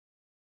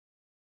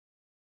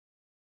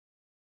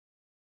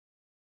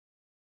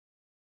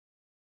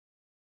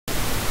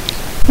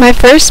My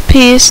first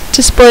piece,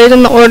 displayed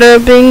in the order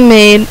of being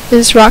made,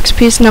 is rocks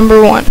piece number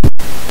 1.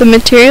 The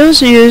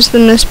materials used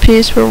in this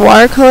piece were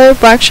watercolor,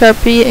 black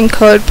Sharpie, and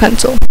colored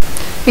pencil.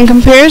 In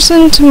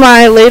comparison to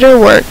my later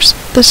works,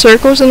 the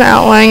circles and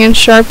outlining in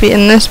Sharpie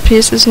in this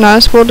piece is not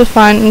as well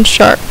defined and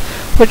sharp,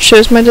 which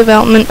shows my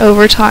development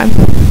over time.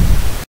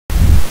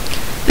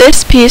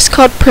 This piece,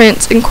 called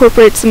Prints,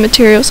 incorporates the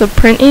materials of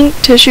print ink,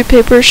 tissue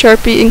paper,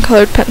 Sharpie, and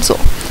colored pencil.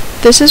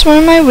 This is one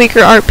of my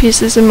weaker art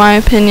pieces in my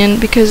opinion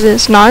because it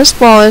is not as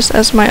flawless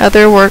as my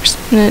other works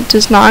and it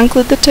does not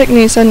include the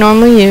techniques I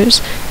normally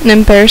use and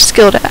am better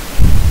skilled at.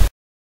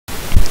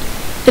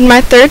 In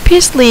my third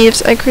piece,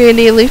 Leaves, I created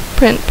a leaf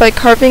print by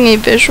carving a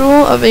visual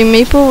of a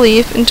maple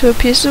leaf into a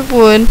piece of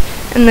wood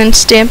and then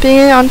stamping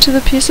it onto the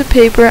piece of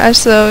paper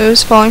as though it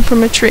was falling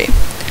from a tree.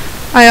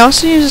 I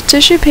also used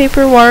tissue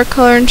paper,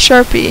 watercolor, and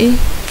Sharpie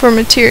for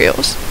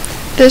materials.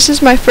 This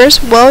is my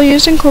first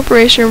well-used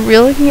incorporation of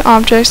real-looking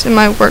objects in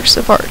my works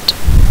of art.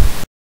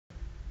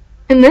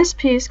 In this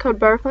piece, called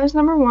Butterflies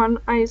number 1,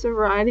 I use a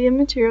variety of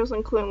materials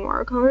including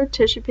watercolor,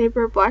 tissue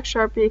paper, black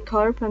Sharpie,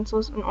 colored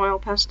pencils, and oil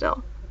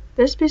pastel.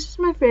 This piece is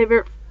my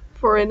favorite,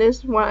 for it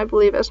is what I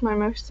believe is my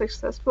most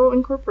successful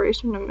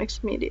incorporation of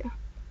mixed media.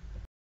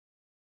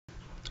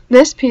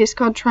 This piece,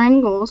 called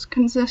Triangles,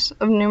 consists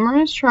of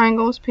numerous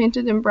triangles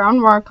painted in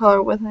brown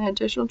watercolor with an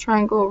additional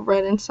triangle of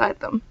red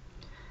inside them.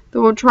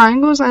 The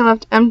triangles I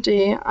left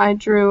empty, I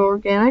drew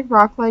organic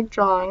rock-like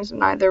drawings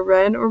in either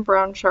red or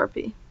brown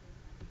Sharpie.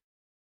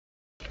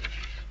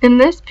 In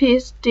this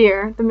piece,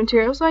 Deer, the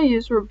materials I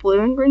used were blue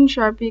and green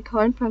Sharpie,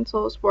 colored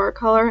pencils,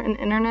 watercolor, and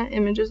internet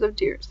images of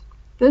deers.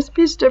 This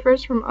piece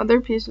differs from other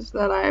pieces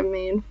that I have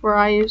made, for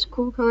I use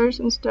cool colors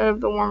instead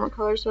of the warmer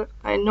colors that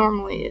I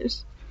normally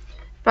use.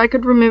 If I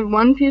could remove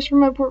one piece from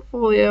my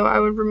portfolio, I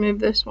would remove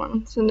this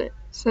one,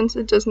 since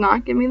it does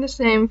not give me the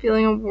same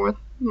feeling of worth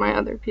my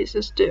other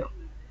pieces do.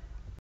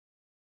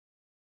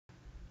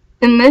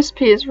 In this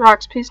piece,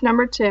 Rocks piece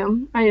number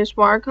 2, I used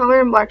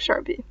watercolor and black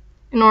Sharpie.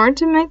 In order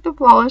to make the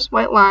flawless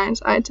white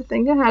lines, I had to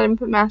think ahead and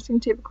put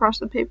masking tape across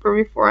the paper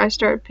before I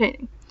started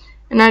painting.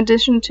 In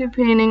addition to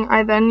painting,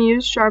 I then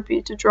used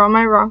Sharpie to draw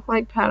my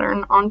rock-like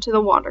pattern onto the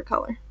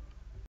watercolor.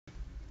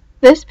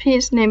 This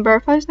piece, named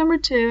Butterflies number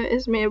 2,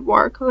 is made of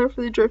watercolor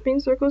for the dripping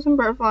circles and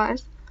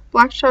butterflies,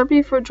 black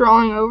Sharpie for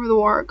drawing over the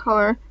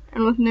watercolor,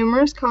 and with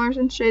numerous colors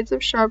and shades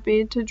of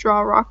Sharpie to draw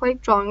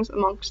rock-like drawings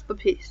amongst the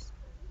piece.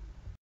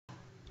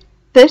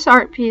 This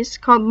art piece,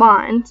 called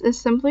Lines, is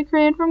simply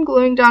created from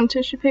gluing down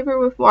tissue paper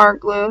with water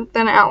glue,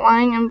 then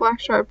outlining in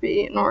black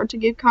Sharpie in order to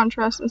give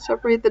contrast and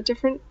separate the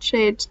different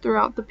shades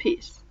throughout the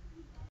piece.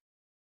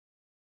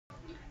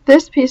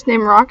 This piece,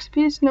 named Rocks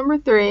piece number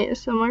 3,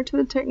 is similar to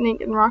the technique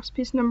in Rocks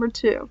piece number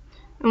 2,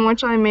 in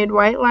which I made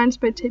white lines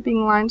by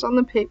taping lines on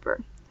the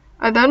paper.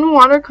 I then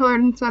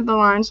watercolored inside the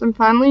lines and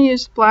finally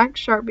used black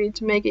Sharpie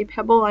to make a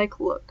pebble-like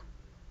look.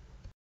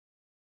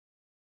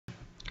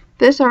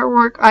 This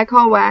artwork I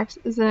call Wax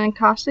is an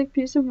encaustic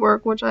piece of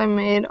work which I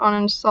made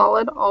on a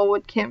solid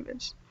all-wood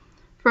canvas.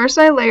 First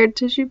I layered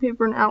tissue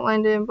paper and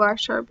outlined it in black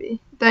Sharpie,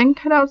 then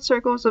cut out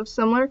circles of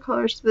similar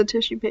colors to the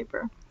tissue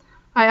paper.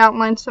 I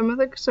outlined some of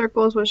the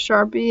circles with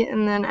Sharpie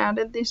and then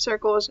added these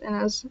circles in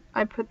as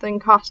I put the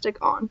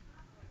encaustic on.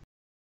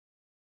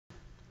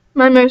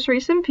 My most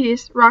recent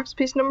piece, Rocks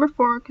piece number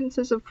 4,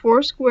 consists of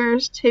 4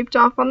 squares taped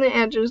off on the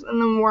edges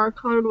and then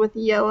watercolored with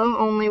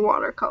yellow-only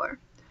watercolor.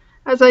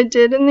 As I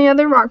did in the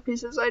other rock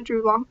pieces, I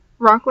drew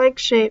rock-like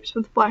shapes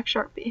with black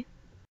Sharpie.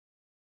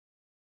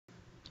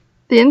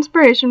 The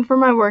inspiration for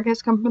my work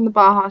has come from the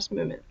Bauhaus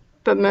movement,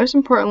 but most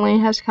importantly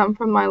has come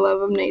from my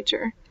love of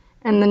nature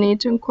and the need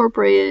to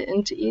incorporate it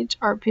into each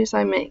art piece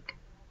I make.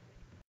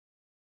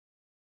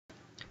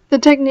 The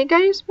technique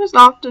I use most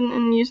often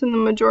and use in the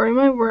majority of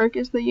my work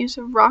is the use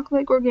of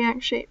rock-like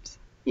organic shapes.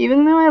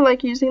 Even though I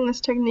like using this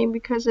technique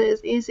because it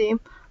is easy,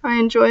 I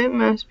enjoy it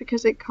most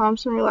because it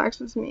calms and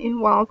relaxes me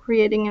while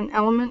creating an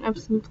element of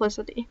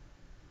simplicity.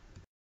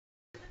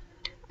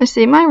 I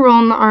see my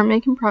role in the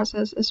art-making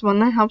process as one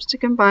that helps to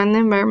combine the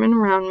environment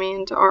around me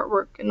into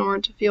artwork in order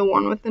to feel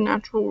one with the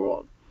natural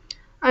world.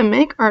 I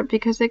make art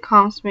because it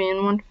calms me,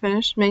 and when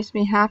finished makes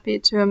me happy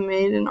to have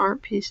made an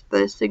art piece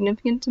that is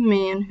significant to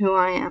me and who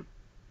I am.